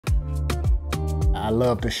I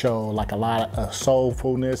love to show like a lot of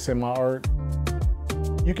soulfulness in my art.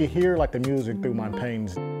 You can hear like the music through my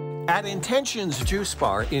paintings. At Intentions Juice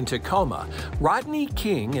Bar in Tacoma, Rodney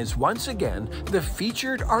King is once again the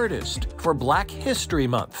featured artist for Black History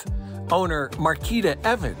Month. Owner Marquita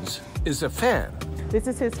Evans is a fan. This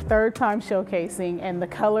is his third time showcasing, and the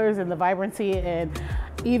colors and the vibrancy and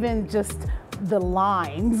even just the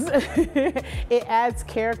lines, it adds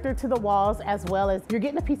character to the walls, as well as you're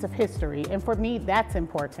getting a piece of history, and for me, that's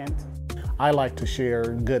important. I like to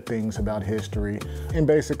share good things about history and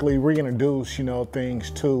basically reintroduce,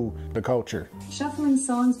 things to the culture. Shuffling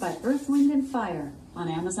songs by Earth, Wind, and Fire on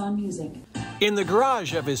Amazon Music. In the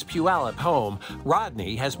garage of his Puyallup home,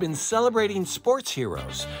 Rodney has been celebrating sports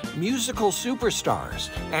heroes, musical superstars,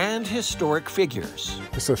 and historic figures.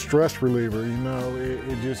 It's a stress reliever,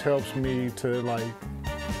 it just helps me to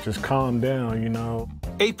just calm down,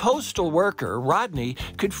 A postal worker, Rodney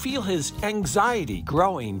could feel his anxiety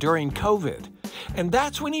growing during COVID. And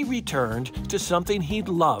that's when he returned to something he'd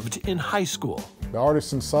loved in high school. The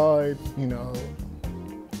artist inside,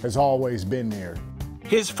 has always been there.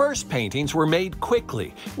 His first paintings were made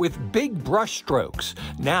quickly, with big brush strokes.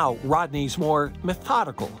 Now, Rodney's more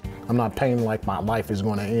methodical. I'm not painting like my life is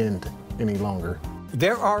going to end any longer.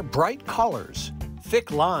 There are bright colors,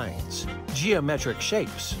 thick lines, geometric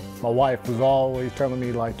shapes. My wife was always telling me,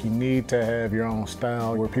 you need to have your own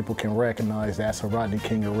style where people can recognize that's a Rodney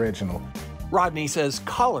King original. Rodney says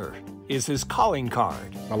color is his calling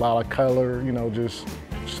card. A lot of color, just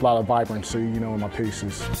a lot of vibrancy, in my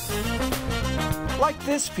pieces. Like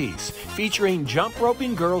this piece, featuring jump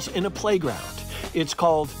roping girls in a playground. It's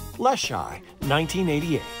called Less Shy,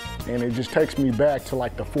 1988. And it just takes me back to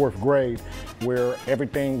the 4th grade, where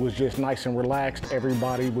everything was just nice and relaxed.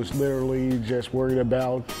 Everybody was literally just worried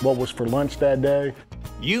about what was for lunch that day.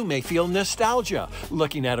 You may feel nostalgia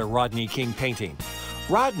looking at a Rodney King painting.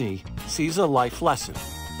 Rodney sees a life lesson.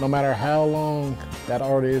 No matter how long that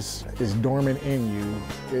art is dormant in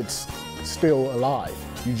you, it's still alive.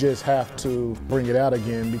 You just have to bring it out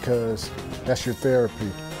again, because that's your therapy.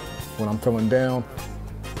 When I'm feeling down,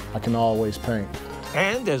 I can always paint.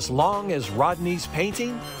 And as long as Rodney's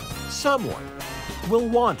painting, someone will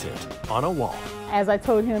want it on a wall. As I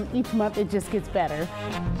told him, each month it just gets better.